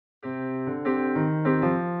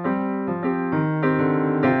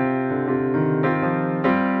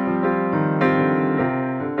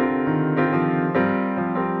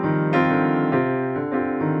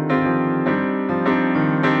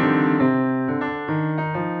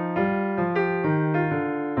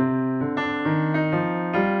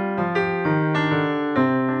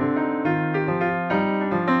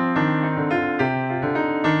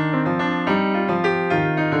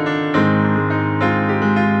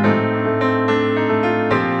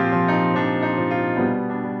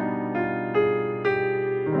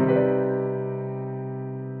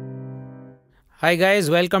Hi guys,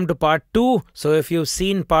 welcome to part 2. So if you've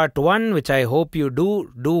seen part 1, which I hope you do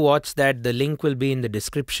watch that. The link will be in the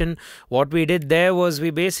description. What we did there was we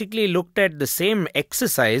basically looked at the same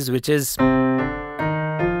exercise, which is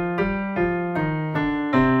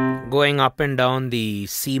going up and down the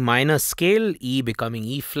C minor scale, E becoming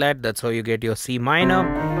E flat. That's how you get your C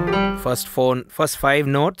minor. First 5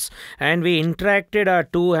 notes, and we interacted our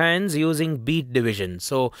two hands using beat division.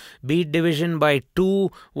 So beat division by 2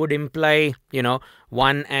 would imply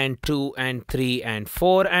 1 and 2 and 3 and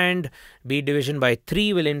 4, and beat division by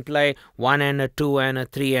 3 will imply 1 and a 2 and a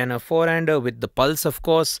 3 and a 4 and with the pulse, of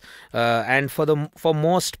course. And for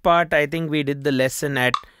most part, I think we did the lesson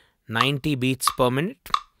at 90 beats per minute.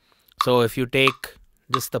 So if you take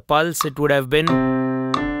just the pulse, it would have been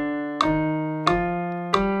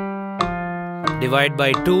divide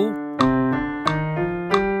by 2,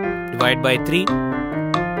 divide by 3,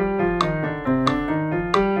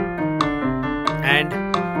 and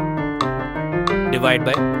divide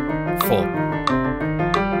by 4.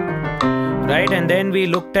 Right, and then we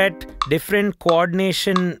looked at different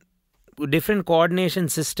coordination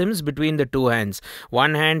systems between the two hands.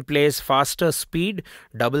 One hand plays faster speed,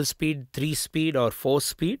 double speed, 3 speed or 4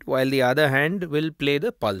 speed, while the other hand will play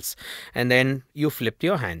the pulse. And then you flip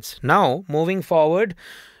your hands. Now, moving forward,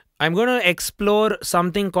 I'm going to explore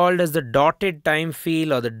something called as the dotted time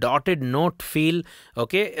feel or the dotted note feel.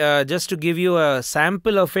 Okay, just to give you a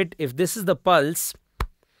sample of it, if this is the pulse,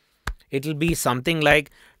 it will be something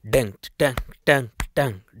like dang, dang, dang,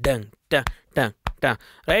 dang, dang, dang, dang.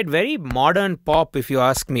 Right, very modern pop if you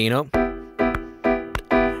ask me, Very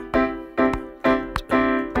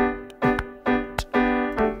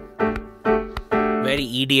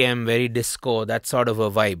EDM, very disco, that sort of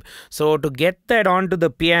a vibe. So to get that onto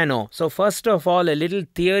the piano, so first of all, a little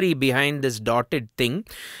theory behind this dotted thing.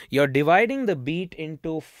 You're dividing the beat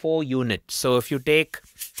into 4 units. So if you take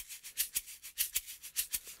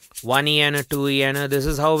 1E and a 2E and a, this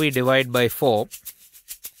is how we divide by 4.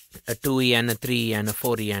 A 2E and a 3E and a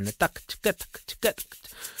 4E and a tak.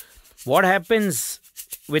 What happens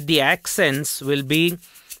with the accents will be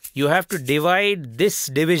you have to divide this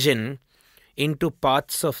division into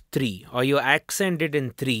parts of 3, or you accent it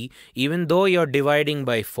in 3 even though you're dividing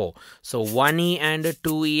by 4. So 1E and a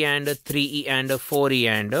 2E and a 3E and a 4E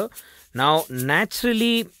and a. Now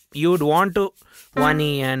naturally you would want to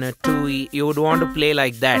 1E and a 2E, you would want to play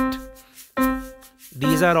like that.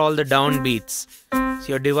 These are all the downbeats. So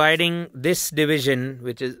you're dividing this division,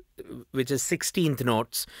 which is 16th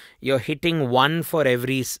notes. You're hitting 1 for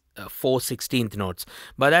every 4 16th notes.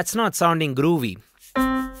 But that's not sounding groovy.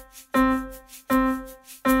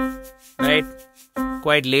 Right?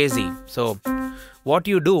 Quite lazy. So what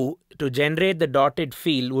you do to generate the dotted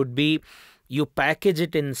feel would be you package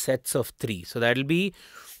it in sets of 3. So that'll be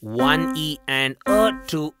 1E and a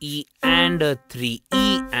 2E and a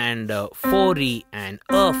 3E and a 4E and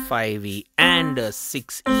a 5E and a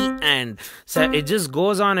 6E, and so it just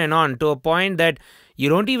goes on and on to a point that you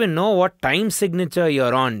don't even know what time signature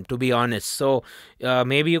you're on, to be honest. So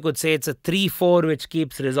maybe you could say it's a 3-4 which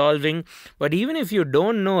keeps resolving, but even if you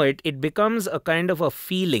don't know it, it becomes a kind of a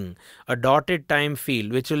feeling, a dotted time feel,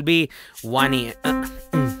 which will be 1E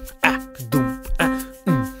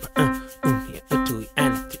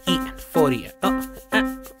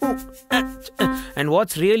and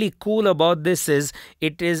what's really cool about this is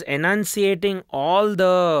it is enunciating all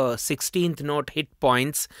the 16th note hit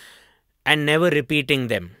points and never repeating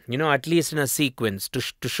them, at least in a sequence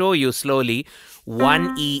to show you slowly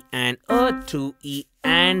 1E and a 2E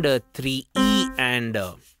and a 3E and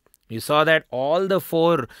a. You saw that all the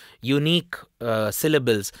 4 unique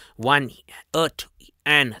syllables, 1E, a 2E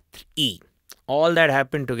and a 3E. All that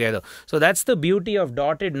happened together. So that's the beauty of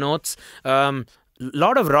dotted notes.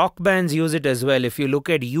 Lot of rock bands use it as well. If you look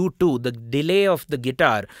at U2, the delay of the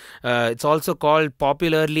guitar, it's also called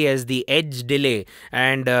popularly as the edge delay,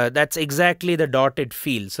 and that's exactly the dotted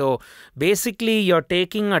feel. So basically you're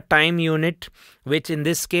taking a time unit, which in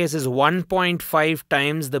this case is 1.5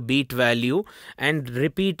 times the beat value, and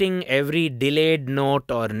repeating every delayed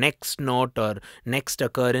note or next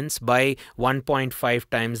occurrence by 1.5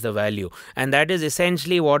 times the value. And that is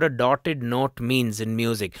essentially what a dotted note means in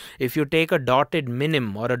music. If you take a dotted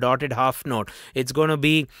minim or a dotted half note, it's going to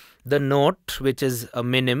be the note which is a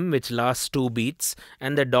minim, which lasts 2 beats,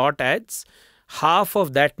 and the dot adds half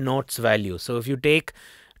of that note's value. So if you take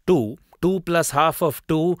 2 2 plus half of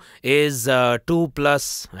 2 is 2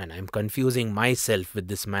 plus, and I'm confusing myself with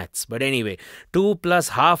this maths. But anyway, 2 plus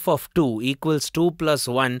half of 2 equals 2 plus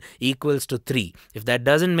 1 equals to 3. If that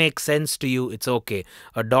doesn't make sense to you, it's okay.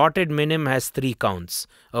 A dotted minim has 3 counts.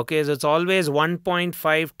 Okay, so it's always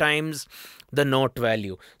 1.5 times the note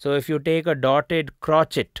value. So if you take a dotted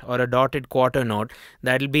crotchet or a dotted quarter note,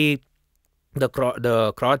 that'll be the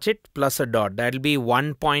crotchet plus a dot. That'll be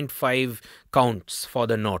 1.5 counts for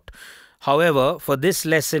the note. However, for this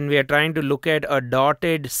lesson, we are trying to look at a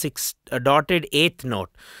dotted eighth note.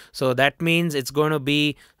 So that means it's going to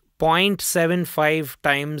be 0.75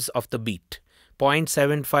 times of the beat.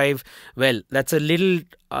 0.75. Well, that's a little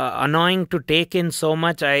annoying to take in so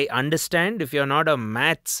much. I understand if you're not a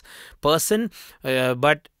maths person,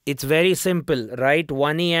 but it's very simple. Write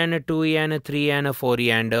 1e and a 2e and a 3e and a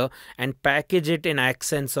 4e and package it in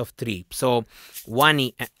accents of 3. So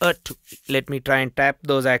 1e, 2. Let me try and tap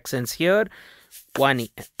those accents here. 1e,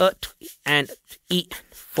 2 and e,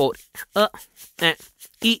 4 and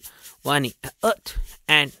e, 1e, 2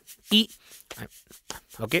 and e.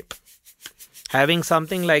 Okay. Having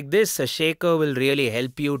something like this, a shaker will really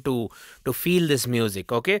help you to feel this music.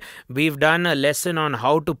 Okay, we've done a lesson on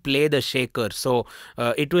how to play the shaker, so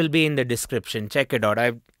it will be in the description. Check it out.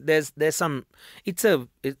 There's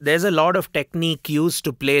a lot of technique used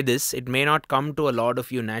to play this. It may not come to a lot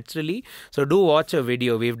of you naturally, so do watch a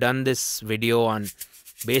video. We've done this video on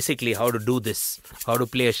basically how to do this, how to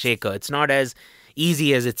play a shaker. It's not as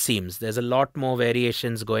easy as it seems. There's a lot more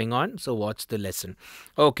variations going on, so watch the lesson.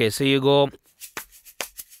 Okay, so you go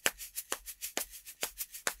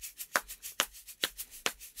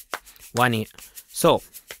 1e. So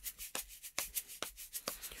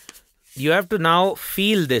you have to now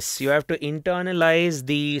feel this. You have to internalize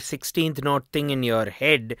the 16th note thing in your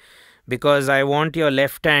head, because I want your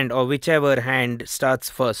left hand, or whichever hand starts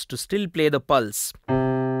first, to still play the pulse.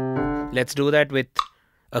 Let's do that with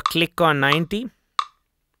a click on 90.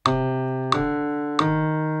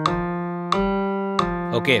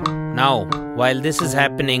 Okay, now while this is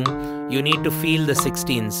happening, you need to feel the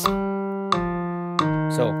 16s.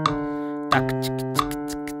 So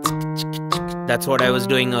that's what I was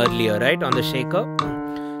doing earlier, right, on the shaker.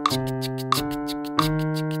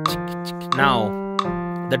 Now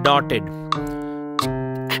the dotted.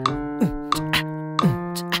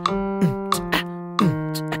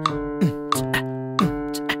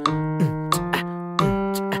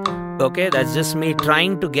 Okay, that's just me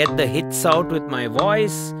trying to get the hits out with my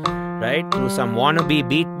voice, right, through some wannabe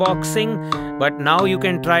beatboxing. But now you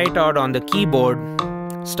can try it out on the keyboard.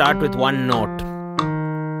 Start with one note.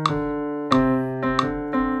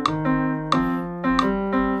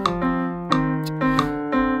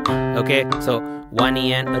 Okay, so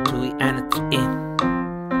 1e and a 2e and a 3e.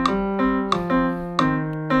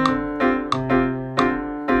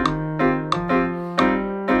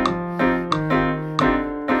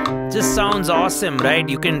 Just sounds awesome, right?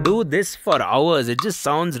 You can do this for hours. It just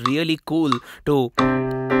sounds really cool to...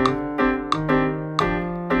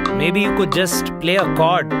 Maybe you could just play a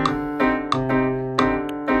chord.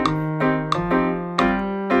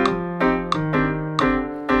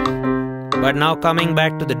 But now coming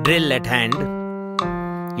back to the drill at hand,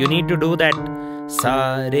 you need to do that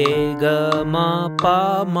sa re ga ma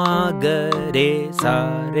pa ma ga re,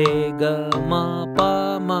 sa re ga ma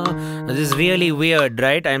pa ma. This is really weird,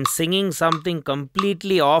 right? I'm singing something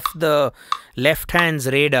completely off the left hand's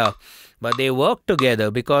radar, but they work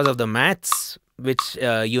together because of the maths, which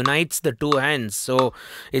unites the two hands. So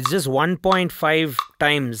it's just 1.5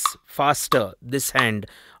 times faster, this hand.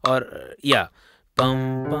 Or yeah,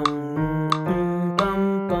 pum pum pum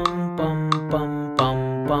pum pum pum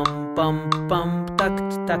pum pum pum pum tak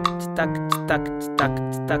tak tak tak tak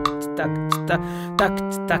tak tak tak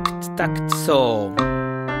tak tak. So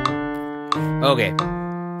okay,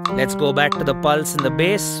 let's go back to the pulse and the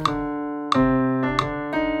bass.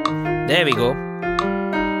 There we go.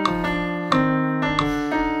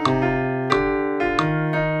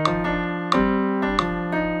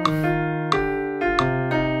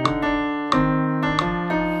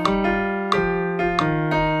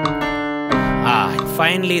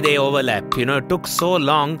 Finally they overlap. You know, it took so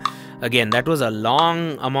long. Again, that was a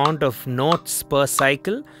long amount of notes per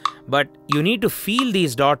cycle, but you need to feel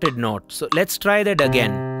these dotted notes. So let's try that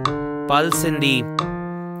again. Pulse in the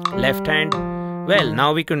left hand. Well,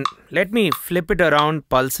 now we can, let me flip it around,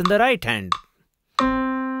 pulse in the right hand.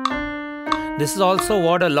 this is also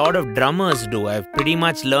what a lot of drummers do. I've pretty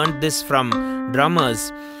much learned this from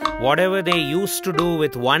drummers. Whatever they used to do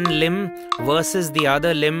with one limb versus the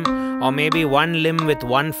other limb, or maybe one limb with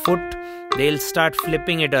one foot, they'll start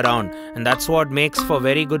flipping it around, and that's what makes for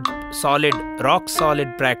very good solid, rock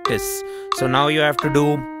solid practice. So now you have to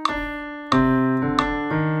do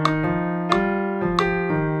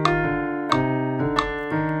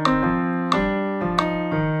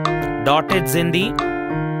dotteds in the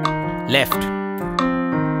left,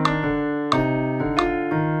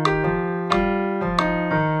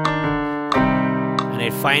 and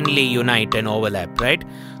it finally unite and overlap, right?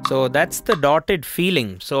 So that's the dotted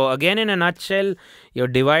feeling. So again, in a nutshell, you're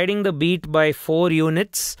dividing the beat by 4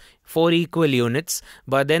 units, 4 equal units,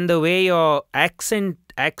 but then the way you're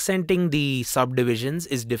accenting the subdivisions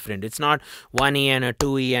is different. It's not 1E and a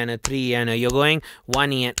 2E and a 3E and a, you're going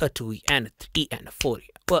 1E and a 2E and a 3E and a 4E.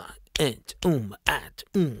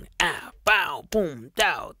 Pow, boom,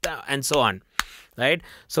 dow, dow, and so on, right?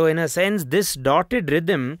 So in a sense, this dotted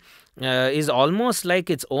rhythm is almost like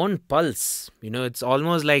its own pulse. You know, it's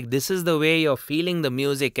almost like this is the way you're feeling the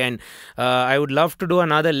music. And I would love to do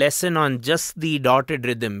another lesson on just the dotted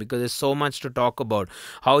rhythm, because there's so much to talk about.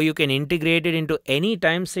 How you can integrate it into any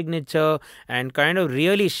time signature and kind of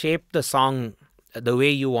really shape the song the way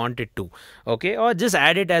you want it to, okay, or just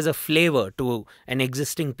add it as a flavor to an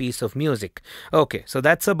existing piece of music. Okay, so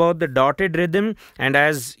that's about the dotted rhythm. And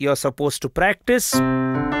as you're supposed to practice,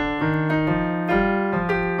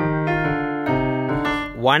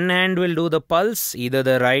 one hand will do the pulse, either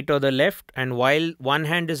the right or the left, and while one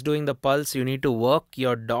hand is doing the pulse, you need to work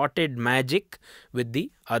your dotted magic with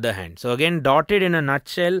the other hand. So again, dotted in a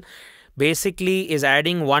nutshell basically is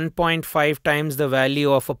adding 1.5 times the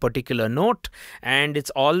value of a particular note, and it's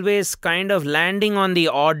always kind of landing on the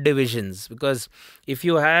odd divisions, because if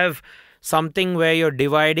you have something where you're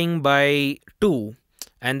dividing by 2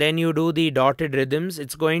 and then you do the dotted rhythms,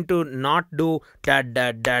 it's going to not do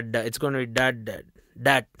that, it's going to be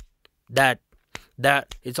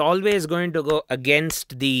that. It's always going to go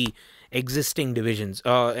against the existing divisions.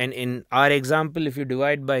 And in our example, if you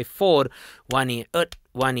divide by 4, 1E,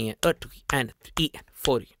 1E, 2E, and 3E, and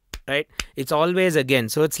 4E, right? It's always again.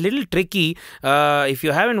 So it's a little tricky. If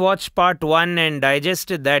you haven't watched part 1 and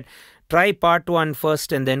digested that, try part 1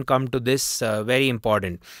 first and then come to this. Very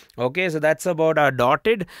important. Okay, so that's about our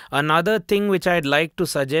dotted. Another thing which I'd like to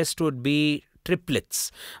suggest would be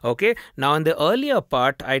triplets. Okay, now in the earlier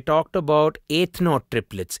part I talked about 8th note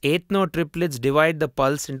triplets. 8th note triplets divide the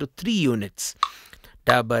pulse into 3 units,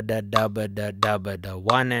 da ba da da ba da da ba da,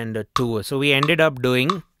 1 and a 2. So we ended up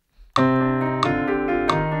doing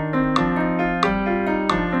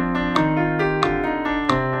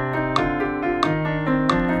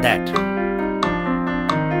that,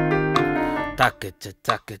 takacha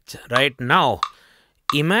takacha. Right now,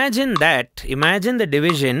 imagine that, imagine the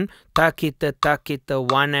division takita takita,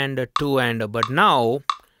 1 and a 2 and a, but now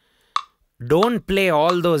don't play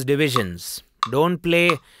all those divisions. Don't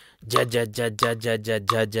play ja ja ja ja ja ja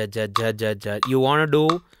ja ja ja ja ja ja. You want to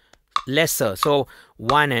do lesser. So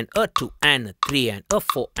 1 and a 2 and a 3 and a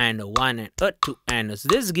 4 and a 1 and a 2 and a. So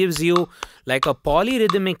this gives you like a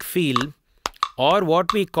polyrhythmic feel, or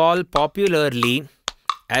what we call popularly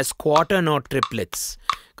as quarter note triplets.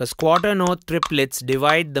 Because quarter note triplets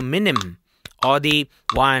divide the minim, or the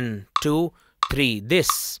 1, 2, 3.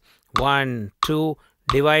 This 1, 2,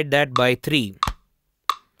 divide that by 3.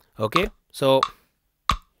 Okay, so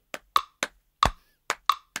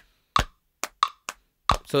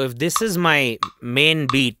if this is my main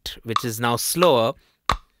beat, which is now slower,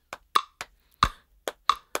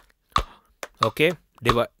 okay,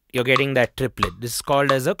 you're getting that triplet. This is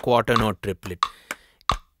called as a quarter note triplet.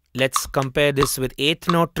 Let's compare this with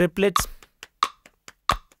 8th note triplets.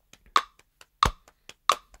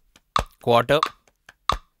 Quarter,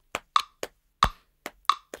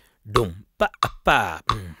 dum pa pa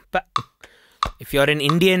pa. If you're an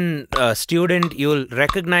Indian student, you'll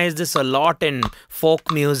recognize this a lot in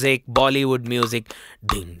folk music, Bollywood music.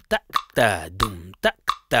 Dum ta ta, dum ta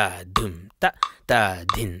ta, dum ta ta,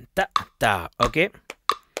 din ta ta. Okay,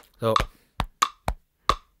 so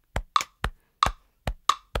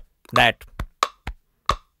that.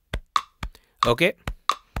 Okay,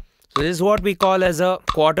 so this is what we call as a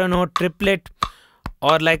quarter note triplet,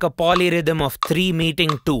 or like a polyrhythm of 3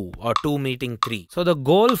 meeting 2 or 2 meeting 3. So the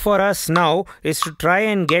goal for us now is to try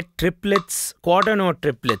and get triplets, quarter note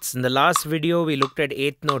triplets. In the last video we looked at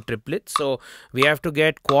 8th note triplets, so we have to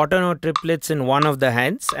get quarter note triplets in one of the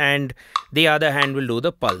hands, and the other hand will do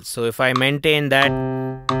the pulse. So if I maintain that,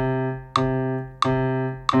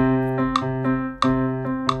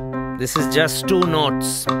 this is just 2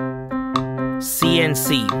 notes. C and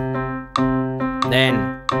C.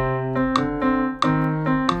 Then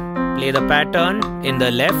play the pattern in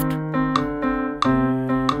the left.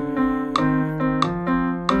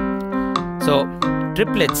 So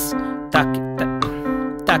triplets, tak, tak,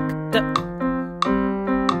 tak, tak.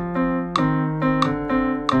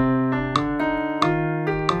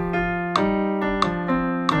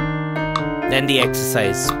 Then the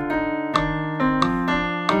exercise.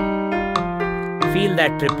 Feel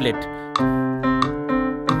that triplet.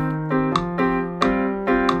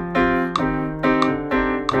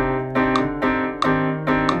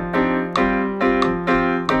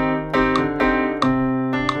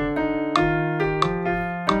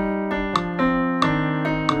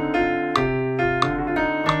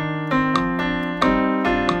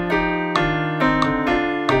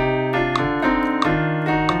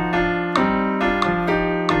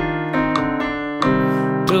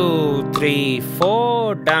 Three,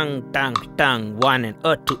 four, dung, tung, tung, 1 and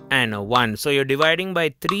a 2 and a 1. So you're dividing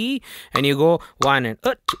by 3 and you go 1 and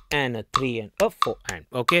a 2 and a 3 and a 4 and,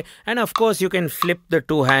 okay. And of course you can flip the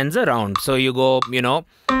two hands around. So you go, you know,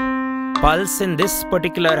 pulse in this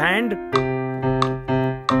particular hand.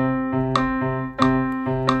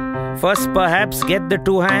 First perhaps get the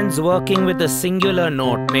two hands working with a singular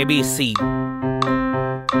note, maybe C.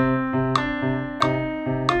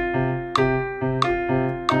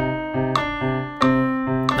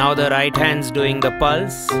 Now the right hand's doing the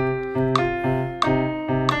pulse.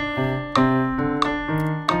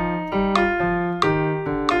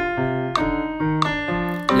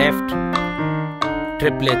 Left,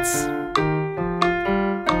 triplets.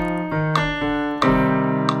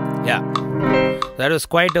 Yeah. That was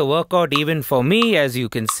quite a workout even for me, as you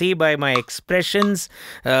can see by my expressions,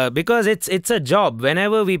 because it's a job.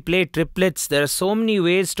 Whenever we play triplets, there are so many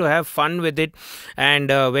ways to have fun with it, and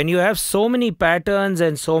when you have so many patterns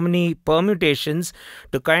and so many permutations,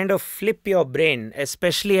 to kind of flip your brain,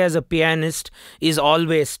 especially as a pianist, is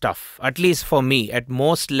always tough. At least for me, at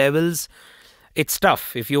most levels, it's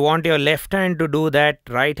tough. If you want your left hand to do that,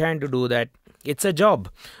 right hand to do that, it's a job.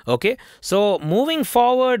 Okay, so moving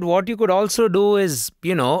forward, what you could also do is,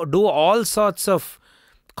 you know, do all sorts of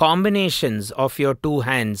combinations of your two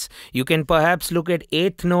hands. You can perhaps look at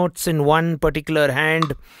eighth notes in one particular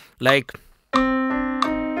hand, like, you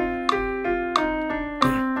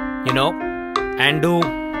know, and do,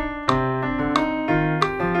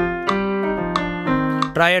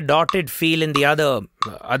 try a dotted feel in the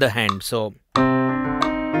other hand. So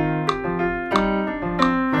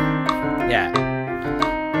yeah,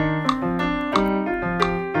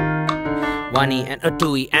 1E and a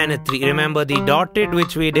 2E and a 3. Remember the dotted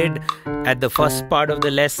which we did at the first part of the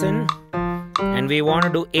lesson, and we want to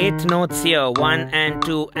do eighth notes here, 1 and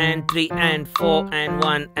 2 and 3 and 4 and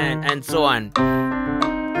 1 and so on.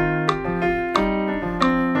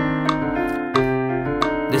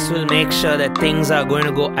 This will make sure that things are going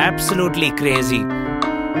to go absolutely crazy.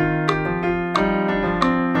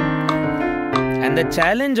 And the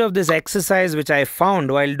challenge of this exercise, which I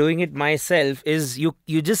found while doing it myself, is you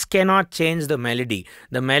just cannot change the melody.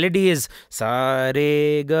 The melody is sa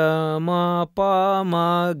re ga ma pa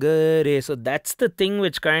ma ga re. So that's the thing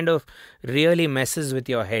which kind of really messes with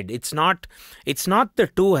your head. It's not the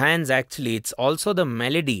two hands actually. It's also the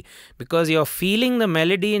melody, because you're feeling the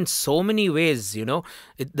melody in so many ways. You know,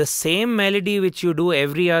 the same melody which you do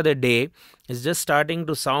every other day is just starting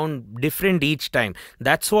to sound different each time.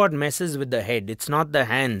 That's what messes with the head. It's not the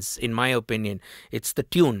hands, in my opinion. It's the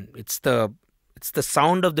tune. It's the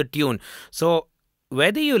sound of the tune. So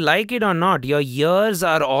whether you like it or not, your ears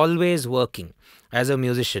are always working as a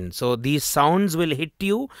musician. So these sounds will hit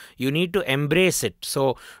you. You need to embrace it.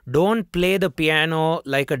 So don't play the piano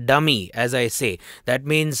like a dummy, as I say. That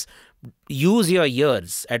means use your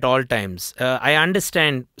ears at all times. I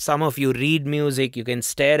understand some of you read music, you can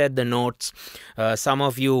stare at the notes. Some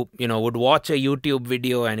of you, would watch a YouTube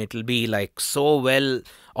video and it'll be like so well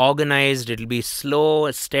organized, it'll be slow,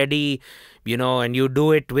 steady, and you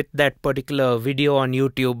do it with that particular video on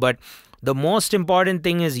YouTube. But the most important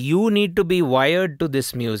thing is you need to be wired to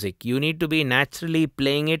this music. You need to be naturally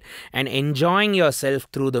playing it and enjoying yourself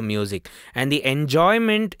through the music. And the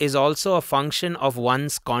enjoyment is also a function of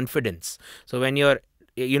one's confidence. So when you're,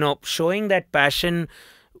 showing that passion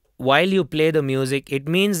while you play the music, it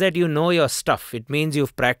means that you know your stuff. It means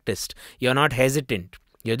you've practiced. You're not hesitant.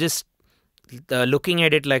 You're just looking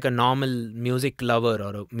at it like a normal music lover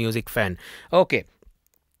or a music fan. Okay.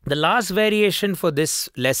 The last variation for this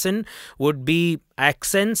lesson would be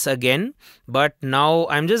accents again, but now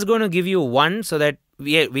I'm just going to give you one so that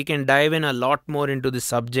we can dive in a lot more into the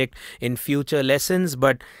subject in future lessons.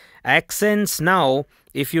 But Accents now,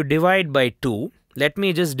 if you divide by 2, let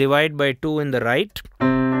me just divide by 2 in the right.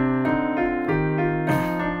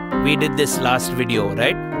 We did this last video,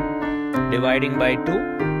 right? Dividing by 2.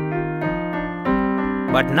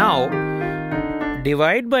 But now,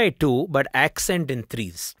 divide by 2, but accent in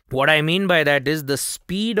 3s. What I mean by that is the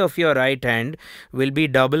speed of your right hand will be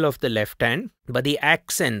double of the left hand, but the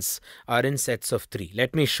accents are in sets of 3.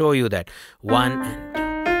 Let me show you that. 1 and 2.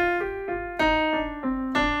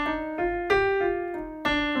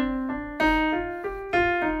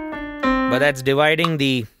 But that's dividing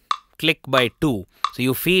the click by 2. So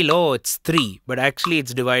you feel, oh, it's 3, but actually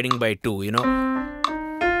it's dividing by 2, you know.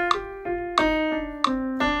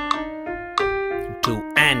 2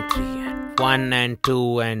 and 3, and 1 and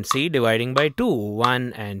 2, and see, dividing by 2.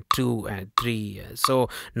 1 and 2 and 3. So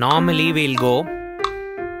normally we'll go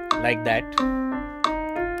like that.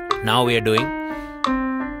 Now we are doing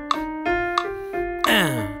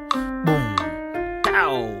boom,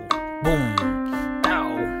 pow, boom.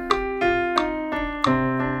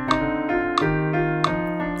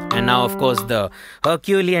 And now, of course, the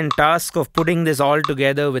Herculean task of putting this all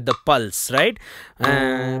together with the pulse, right?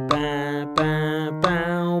 And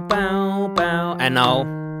now,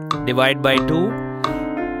 divide by 2.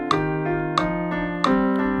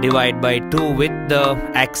 Divide by 2 with the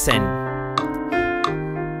accent.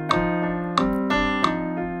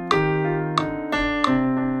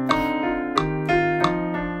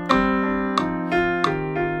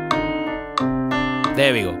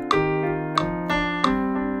 There we go.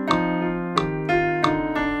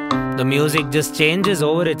 The music just changes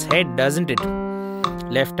over its head, doesn't it?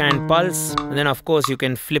 Left hand pulse, and then of course you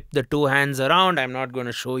can flip the 2 hands around. I'm not going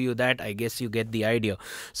to show you that. I guess you get the idea.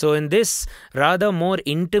 So in this rather more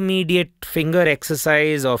intermediate finger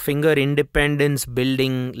exercise or finger independence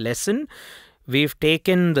building lesson, we've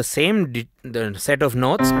taken the same the set of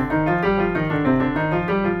notes.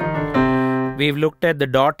 We've looked at the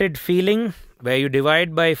dotted feeling, where you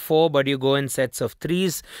divide by 4 but you go in sets of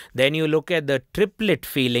 3s. Then you look at the triplet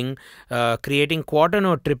feeling, creating quarter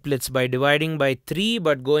note triplets by dividing by 3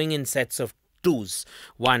 but going in sets of 2s.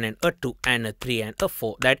 1 and a 2 and a 3 and a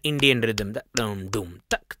 4. That Indian rhythm, that dum dum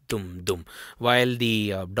tak dum dum. While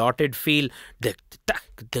the dotted feel,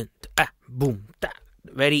 boom tak,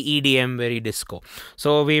 very EDM, very disco.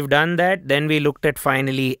 So we've done that. Then we looked at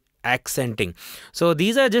finally accenting. So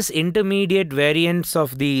these are just intermediate variants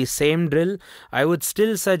of the same drill. I would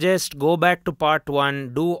still suggest go back to part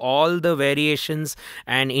 1, do all the variations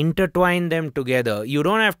and intertwine them together. You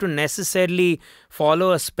don't have to necessarily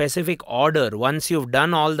follow a specific order. Once you've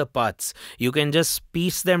done all the parts, you can just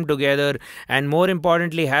piece them together and more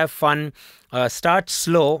importantly have fun. Start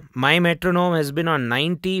slow. My metronome has been on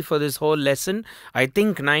 90 for this whole lesson. I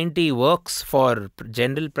think 90 works for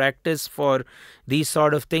general practice for these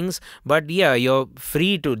sort of things. But yeah, you're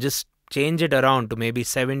free to just change it around to maybe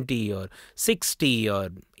 70 or 60 or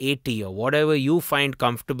 80 or whatever you find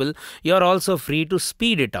comfortable. You're also free to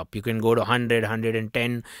speed it up. You can go to 100,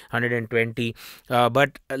 110, 120.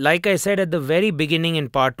 But like I said at the very beginning in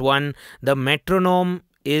part 1, the metronome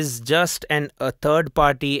is just a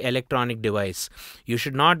third-party electronic device. You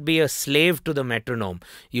should not be a slave to the metronome.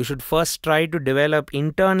 You should first try to develop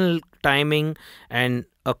internal timing and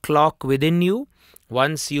a clock within you.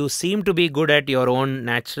 Once you seem to be good at your own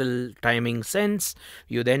natural timing sense,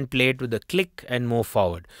 you then play it with a click and move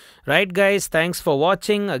forward. Right guys, thanks for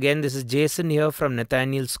watching. Again, this is Jason here from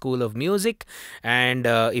Nathaniel School of Music. And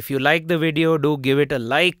if you like the video, do give it a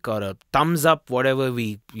like or a thumbs up, whatever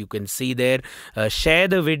you can see there. Share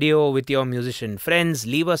the video with your musician friends.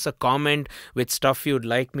 Leave us a comment with stuff you'd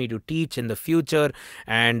like me to teach in the future.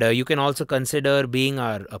 And you can also consider being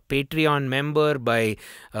a Patreon member by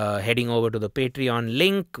heading over to the Patreon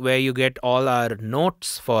link, where you get all our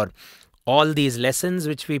notes for all these lessons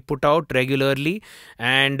which we put out regularly.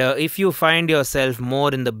 And if you find yourself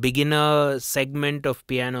more in the beginner segment of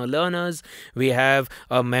piano learners, we have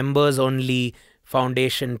a members only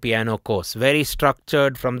foundation piano course, very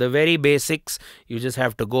structured from the very basics. You just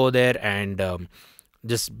have to go there and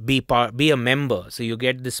just be a member. So you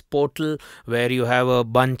get this portal where you have a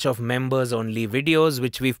bunch of members only videos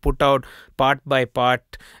which we've put out part by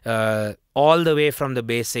part, all the way from the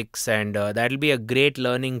basics, and that'll be a great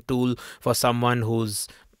learning tool for someone who's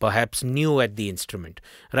perhaps new at the instrument.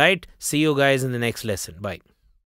 Right? See you guys in the next lesson. Bye.